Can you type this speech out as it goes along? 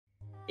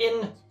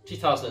In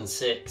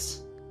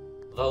 2006,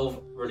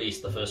 Valve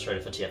released the first trailer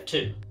for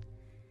TF2.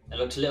 It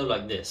looked a little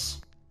like this.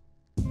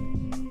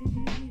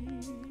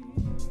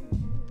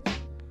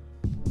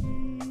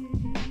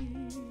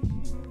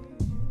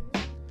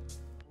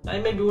 Now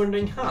you may be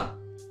wondering, that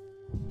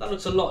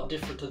looks a lot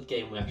different to the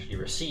game we actually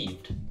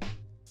received.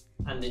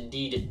 And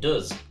indeed it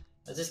does,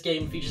 as this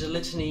game features a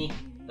litany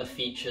of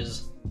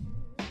features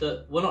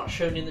that were not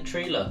shown in the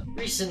trailer.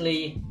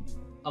 Recently,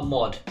 a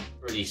mod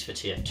released for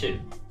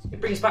TF2. It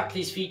brings back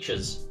these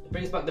features. It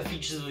brings back the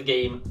features of the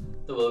game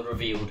that were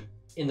revealed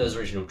in those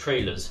original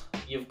trailers.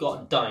 You've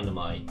got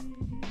Dynamite,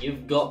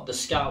 you've got the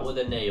scout with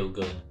a nail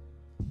gun,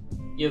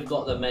 you've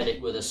got the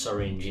medic with a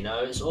syringe, you know,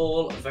 it's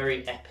all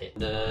very epic.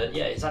 And,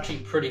 yeah, it's actually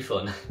pretty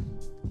fun.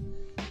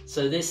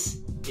 So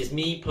this is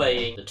me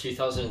playing the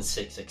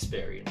 2006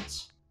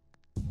 experience.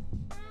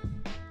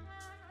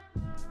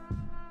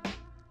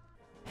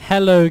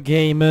 Hello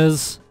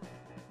gamers,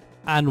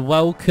 and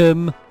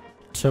welcome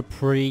to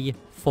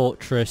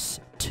Pre-Fortress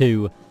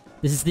 2.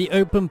 This is the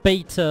open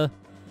beta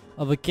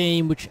of a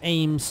game which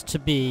aims to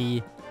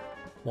be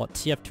what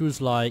TF2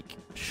 is like,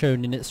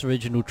 shown in its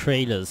original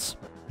trailers.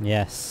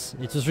 Yes,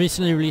 it was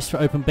recently released for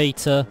open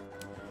beta,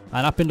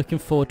 and I've been looking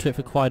forward to it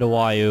for quite a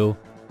while.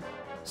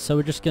 So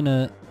we're just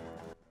gonna,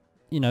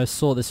 you know,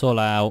 sort this all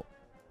out,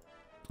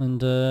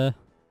 and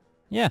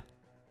yeah,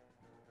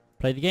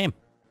 play the game.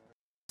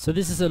 So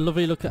this is a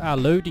lovely look at our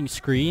loading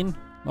screen.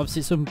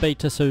 Obviously it's open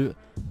beta, so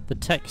the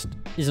text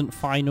isn't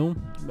final.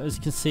 But as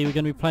you can see, we're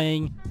going to be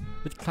playing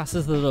with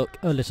classes that look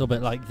a little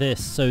bit like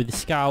this. So the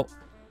scout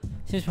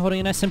seems to be holding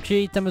an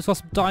SMG, Demo's got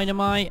some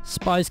dynamite,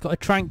 Spy's got a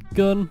trank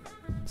gun.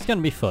 It's going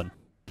to be fun.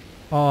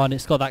 Oh, and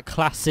it's got that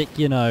classic,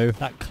 you know,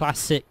 that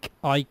classic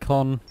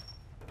icon.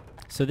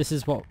 So this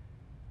is what...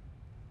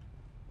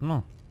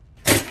 Oh.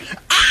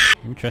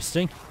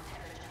 Interesting.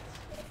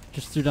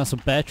 Just threw down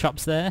some bear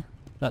traps there.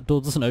 That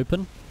door doesn't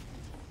open.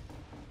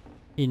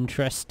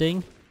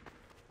 Interesting.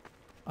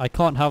 I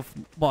can't have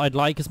what I'd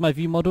like as my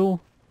view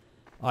model.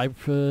 I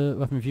prefer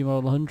weapon view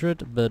model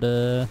 100, but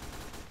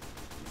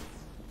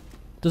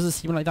doesn't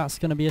seem like that's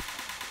gonna be a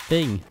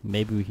thing.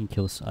 Maybe we can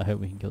kill. I hope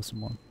we can kill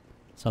someone.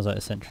 Sounds like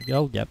a sentry.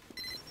 Oh, yep.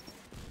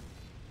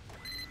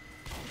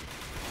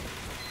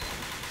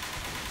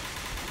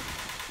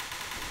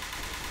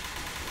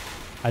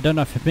 I don't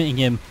know if I'm hitting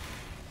him.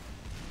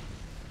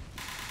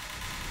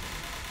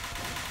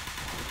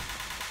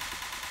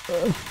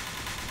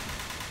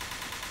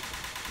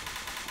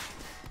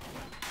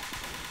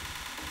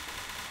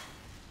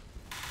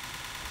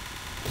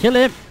 Kill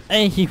him!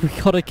 Hey, we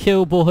got a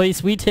kill,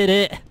 boys. We did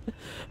it.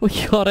 We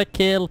got a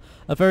kill.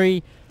 A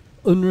very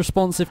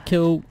unresponsive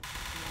kill.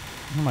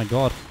 Oh my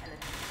god.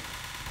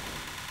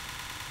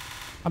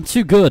 I'm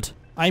too good.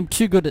 I'm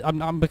too good.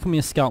 I'm becoming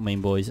a scout main,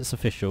 boys. It's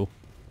official.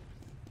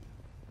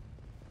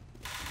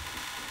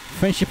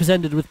 Friendship has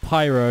ended with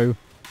Pyro.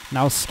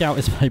 Now Scout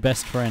is my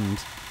best friend.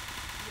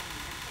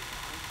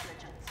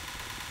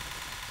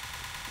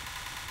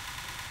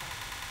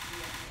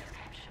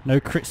 No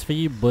crits for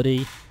you,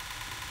 buddy.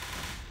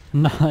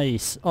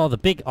 Nice. Oh, the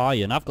big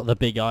iron. I've got the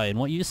big iron.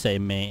 What are you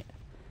saying, mate?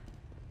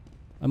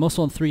 I'm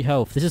also on 3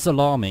 health. This is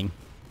alarming.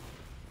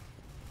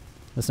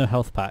 There's no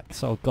health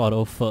packs. Oh god,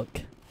 oh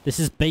fuck. This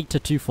is beta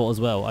 2-fort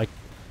as well.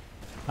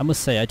 I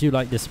must say, I do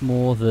like this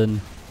more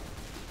than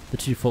the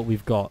 2-fort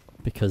we've got,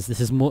 because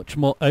this is much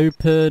more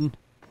open.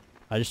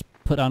 I just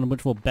put down a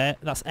much more bear...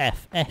 That's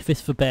F. F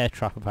is for bear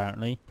trap,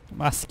 apparently.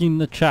 I'm asking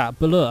the chat,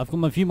 but look, I've got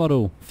my view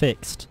model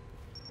fixed.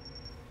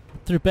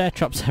 There are bear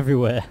traps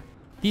everywhere.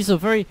 These are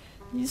very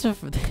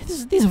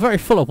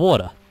full of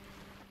water.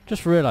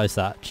 Just realised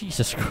that.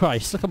 Jesus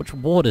Christ, look how much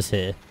water's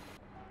here.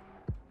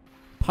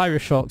 Pyro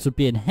sharks would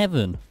be in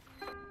heaven.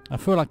 I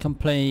feel like I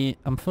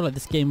feel like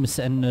this game was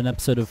set in an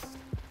episode of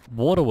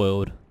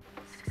Waterworld,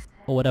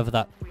 or whatever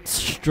that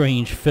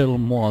strange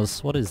film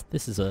was. What is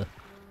this? Is a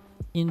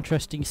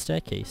interesting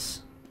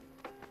staircase.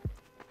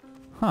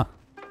 Huh.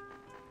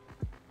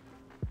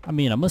 I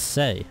mean, I must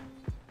say,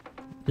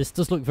 this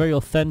does look very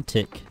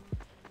authentic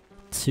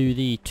to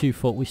the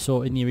 2-fort we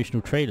saw in the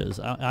original trailers.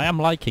 I am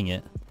liking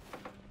it.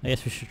 I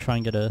guess we should try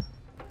and get a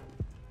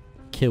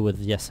kill with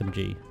the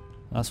SMG.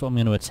 That's what I'm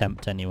going to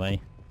attempt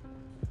anyway.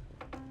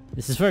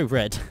 This is very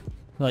red.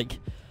 Like,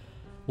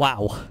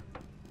 wow.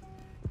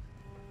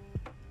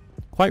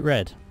 Quite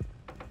red.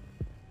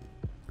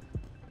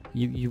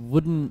 You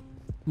wouldn't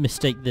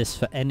mistake this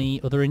for any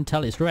other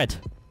intel. It's red.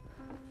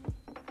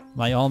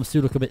 My arms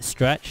do look a bit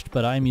stretched,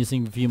 but I'm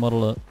using view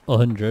model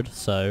 100,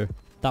 so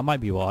that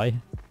might be why.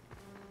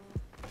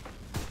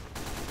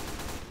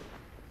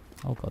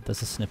 Oh god,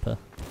 there's a snipper.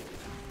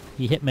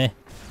 He hit me.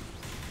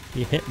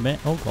 He hit me.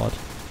 Oh god.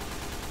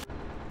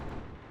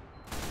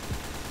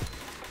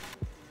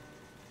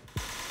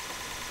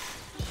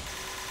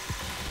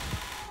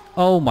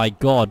 Oh my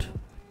god.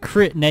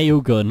 Crit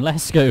nail gun.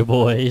 Let's go,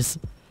 boys.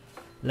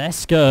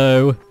 Let's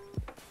go.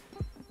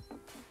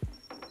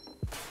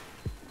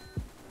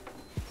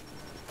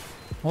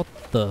 What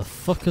the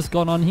fuck has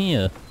gone on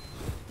here?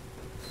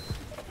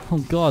 Oh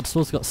god,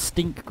 someone's got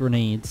stink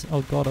grenades.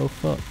 Oh god, oh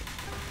fuck.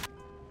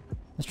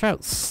 Let's try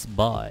out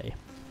Spy.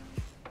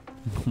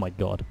 Oh my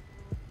god.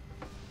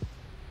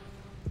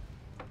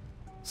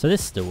 So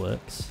this still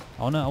works.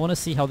 I wanna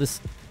see how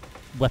this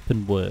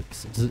weapon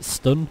works. Does it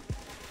stun?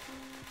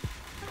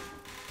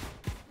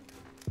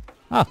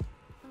 Ah.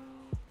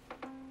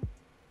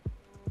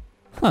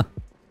 Huh.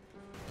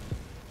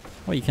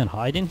 Oh, you can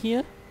hide in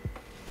here?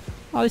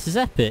 Oh, this is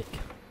epic.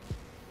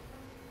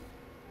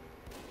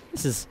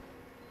 This is...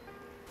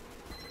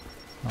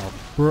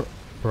 Oh,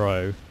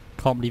 bro.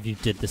 Can't believe you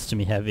did this to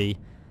me, Heavy.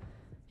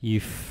 You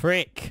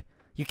frick.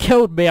 You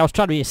killed me. I was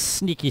trying to be a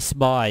sneaky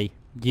spy.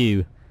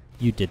 You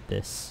did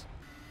this.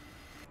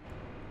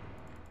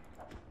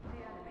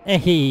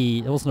 Hey,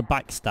 it wasn't a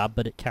backstab,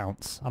 but it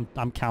counts.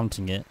 I'm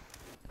counting it.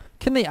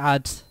 Can they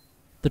add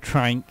the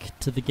trank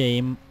to the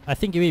game? I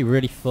think it'd be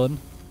really fun.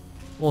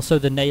 Also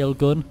the nail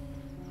gun.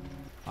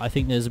 I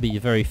think those would be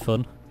very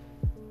fun.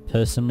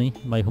 Personally,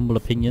 in my humble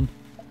opinion.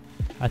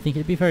 I think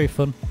it'd be very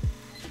fun.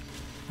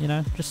 You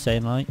know, just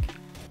saying, like.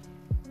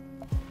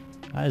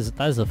 That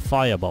is a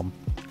firebomb.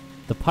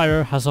 The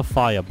pyro has a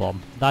firebomb.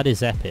 That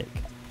is epic.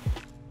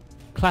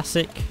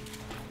 Classic.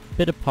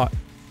 Bit of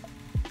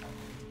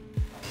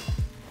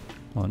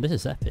Oh, this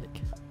is epic.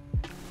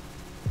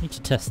 I need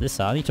to test this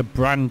out. I need to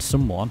brand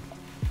someone.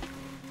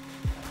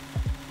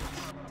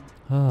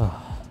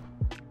 Oh.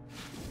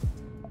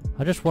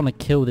 I just want to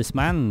kill this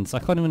man's. I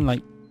can't even,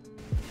 like...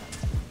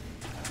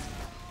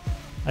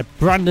 I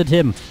branded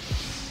him.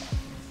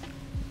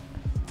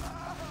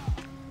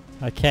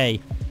 Okay.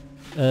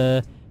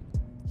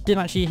 Didn't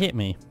actually hit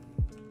me.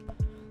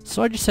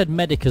 So I just said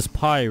medic as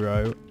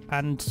pyro,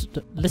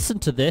 and listen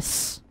to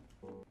this.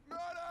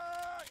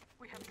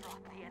 We have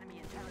dropped the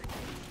enemy intelligence.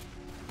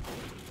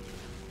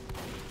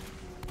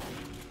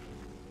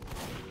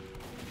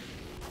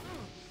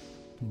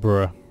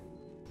 Bruh.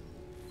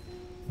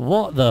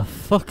 What the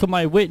fuck am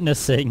I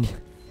witnessing?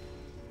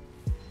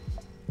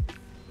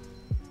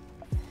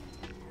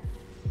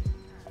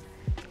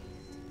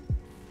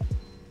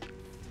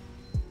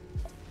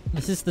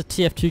 This is the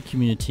TF2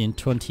 community in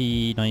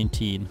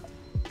 2019.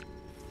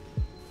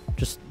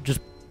 Just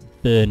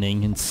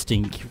burning and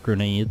stink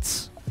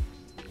grenades.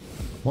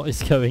 What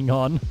is going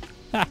on?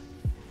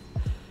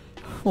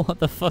 What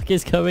the fuck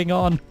is going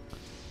on?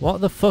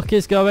 What the fuck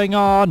is going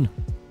on?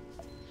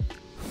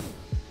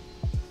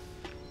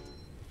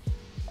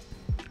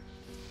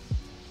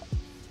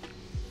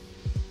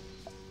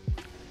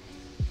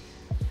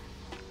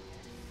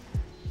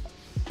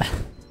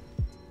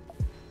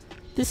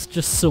 This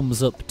just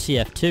sums up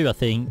TF2, I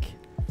think.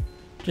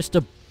 Just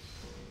a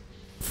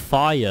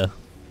fire.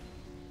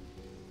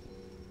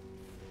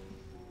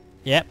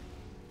 Yep.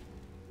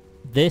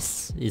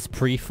 This is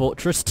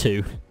pre-Fortress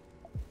 2.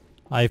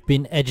 I've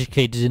been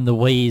educated in the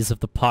ways of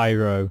the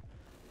pyro,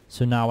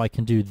 so now I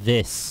can do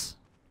this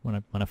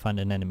when I find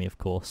an enemy, of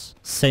course.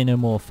 Say no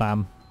more,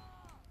 fam.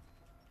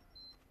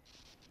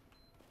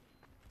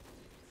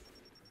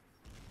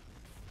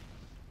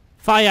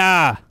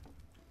 Fire!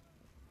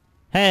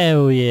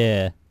 Hell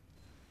yeah!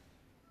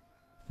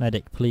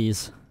 Medic,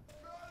 please.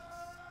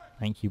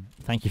 Thank you,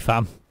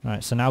 fam.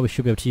 Alright, so now we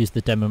should be able to use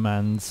the demo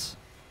mans.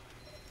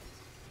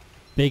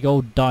 Big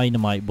old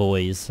Dynamite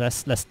boys.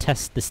 Let's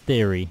test this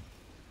theory.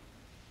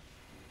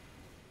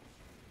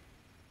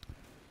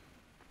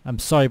 I'm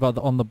sorry about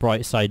the on the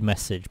bright side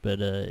message, but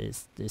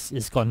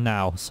it's gone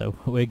now, so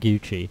we're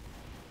Gucci.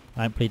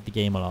 I haven't played the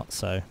game a lot,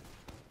 so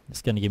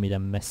it's gonna give me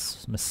them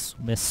mess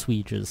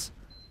sweeges.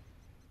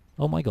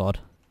 Oh my god.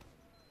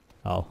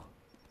 Oh.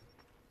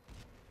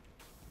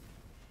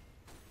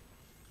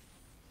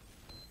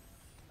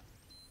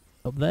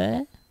 Up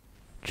there?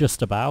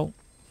 Just about.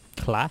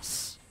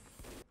 Class.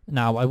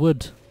 Now, I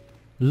would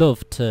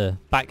love to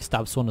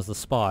backstab someone as the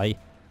spy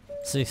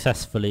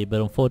successfully,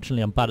 but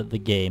unfortunately I'm bad at the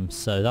game,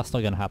 so that's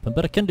not going to happen.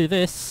 But I can do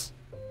this.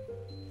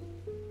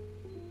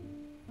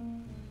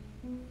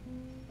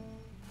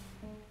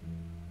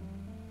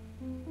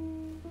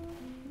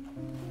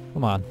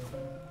 Come on.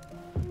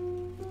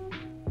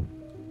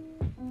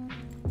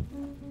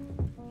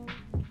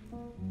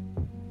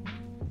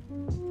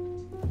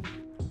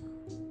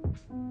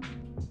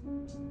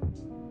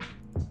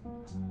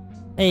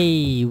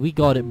 Hey, we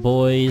got it,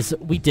 boys.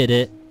 We did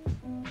it.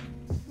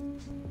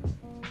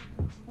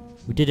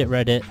 We did it,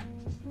 Reddit.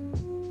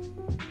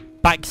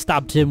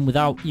 Backstabbed him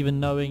without even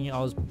knowing I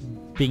was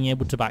being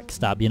able to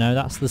backstab, you know?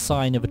 That's the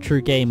sign of a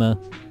true gamer.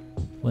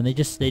 When they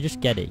just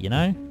get it, you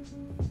know?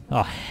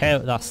 Oh, hell,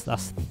 that's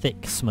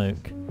thick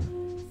smoke.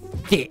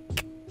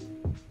 Thick.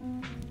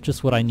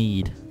 Just what I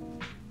need.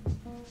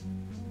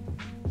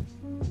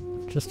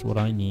 Just what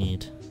I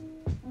need.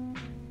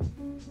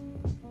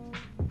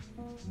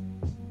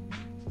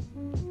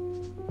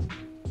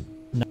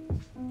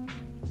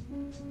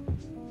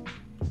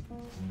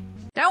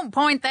 Don't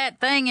point that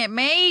thing at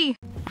me!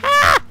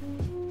 Ah!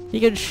 He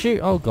can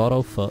shoot. Oh god,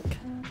 oh fuck.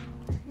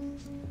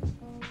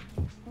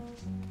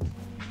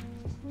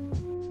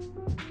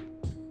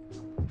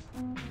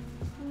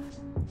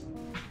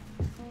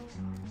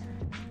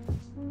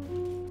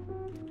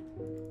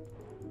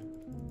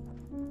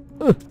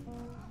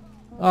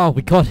 Oh,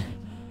 we got it.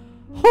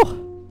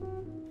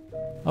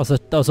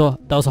 That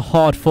was a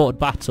hard fought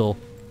battle.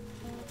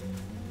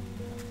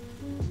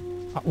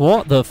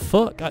 What the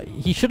fuck?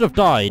 He should have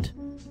died.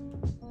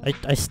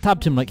 I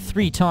stabbed him like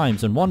 3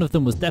 times and one of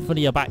them was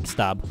definitely a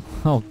backstab.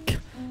 Oh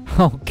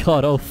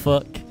god, oh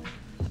fuck.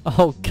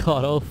 Oh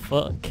god, oh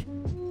fuck.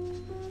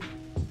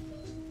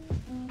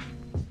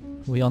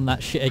 We on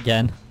that shit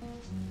again.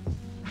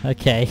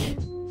 Okay.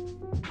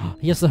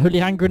 He has the holy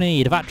hand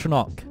grenade of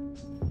Atronach.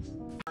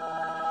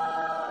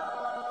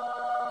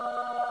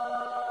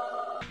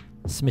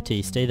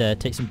 Smitty, stay there,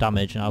 take some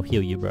damage and I'll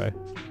heal you, bro.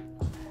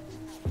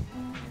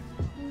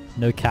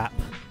 No cap.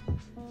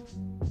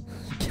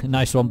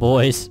 Nice one,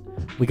 boys.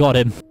 We got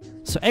him.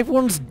 So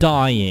everyone's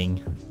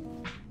dying.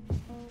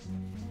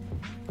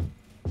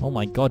 Oh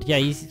my god, yeah,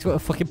 he's got a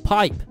fucking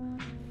pipe.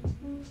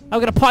 I'm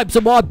gonna pipe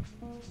someone!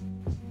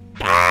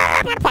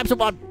 I'm gonna pipe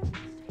someone!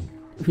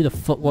 Who the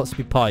fuck wants to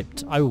be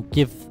piped? I will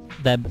give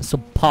them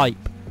some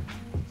pipe.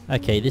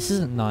 Okay, this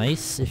isn't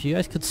nice. If you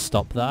guys could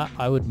stop that,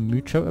 I would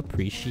mucho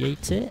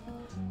appreciate it.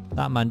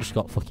 That man just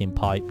got fucking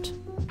piped.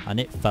 And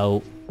it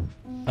felt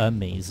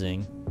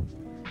amazing.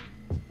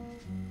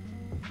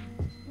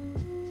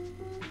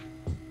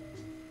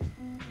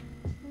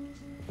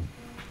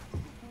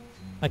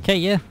 Okay,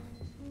 yeah.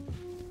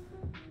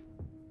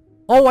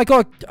 Oh, I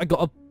got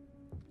a...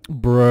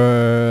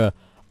 Bruh.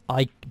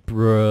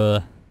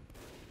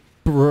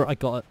 I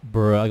got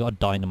a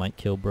dynamite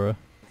kill, bruh.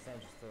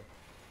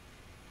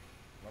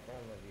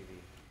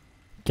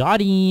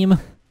 Got him!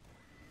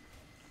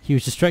 He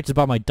was distracted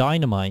by my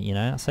dynamite, you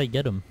know? That's how you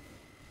get him.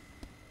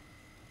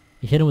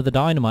 You hit him with the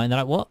dynamite and they're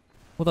like, what?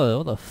 What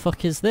the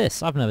fuck is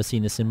this? I've never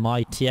seen this in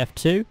my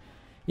TF2.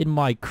 In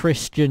my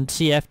Christian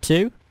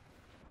TF2. And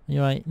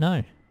you're like,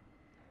 no.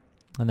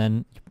 And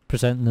then you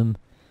present them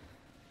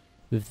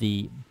with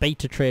the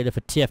beta trailer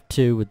for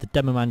TF2 with the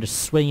demo man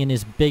just swinging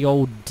his big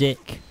old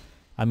dick.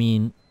 I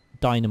mean,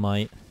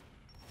 dynamite.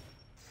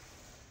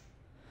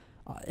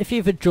 If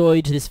you've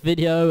enjoyed this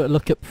video,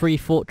 look at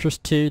Pre-Fortress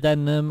 2,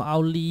 then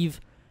I'll leave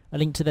a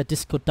link to their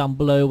Discord down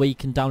below where you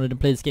can download and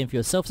play this game for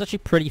yourself. It's actually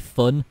pretty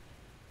fun.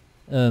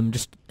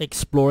 Just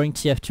exploring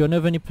TF2. I know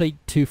I've only played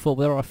 2 but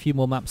there are a few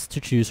more maps to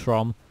choose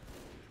from.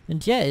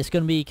 And yeah, it's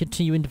going to be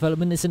continuing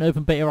development. It's in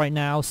open beta right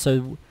now,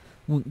 so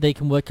they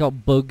can work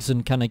out bugs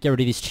and kind of get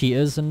rid of these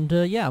cheaters. And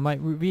yeah, I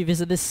might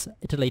revisit this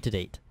at a later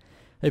date.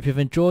 Hope you've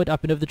enjoyed.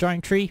 I've been Over the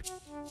Giant Tree.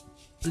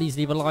 Please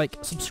leave a like,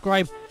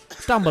 subscribe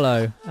down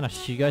below, and I'll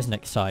see you guys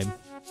next time.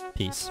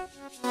 Peace.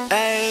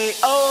 Hey,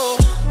 oh,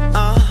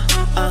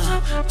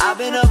 I've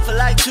been up for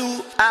like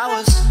 2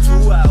 hours.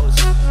 2 hours.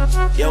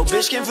 Yo,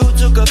 bitch came through,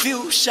 took a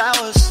few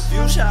showers.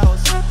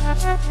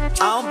 I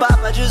don't bop,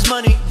 I just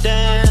money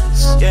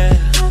dance. Yeah,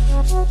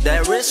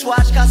 that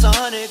wristwatch costs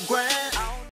 100 grand.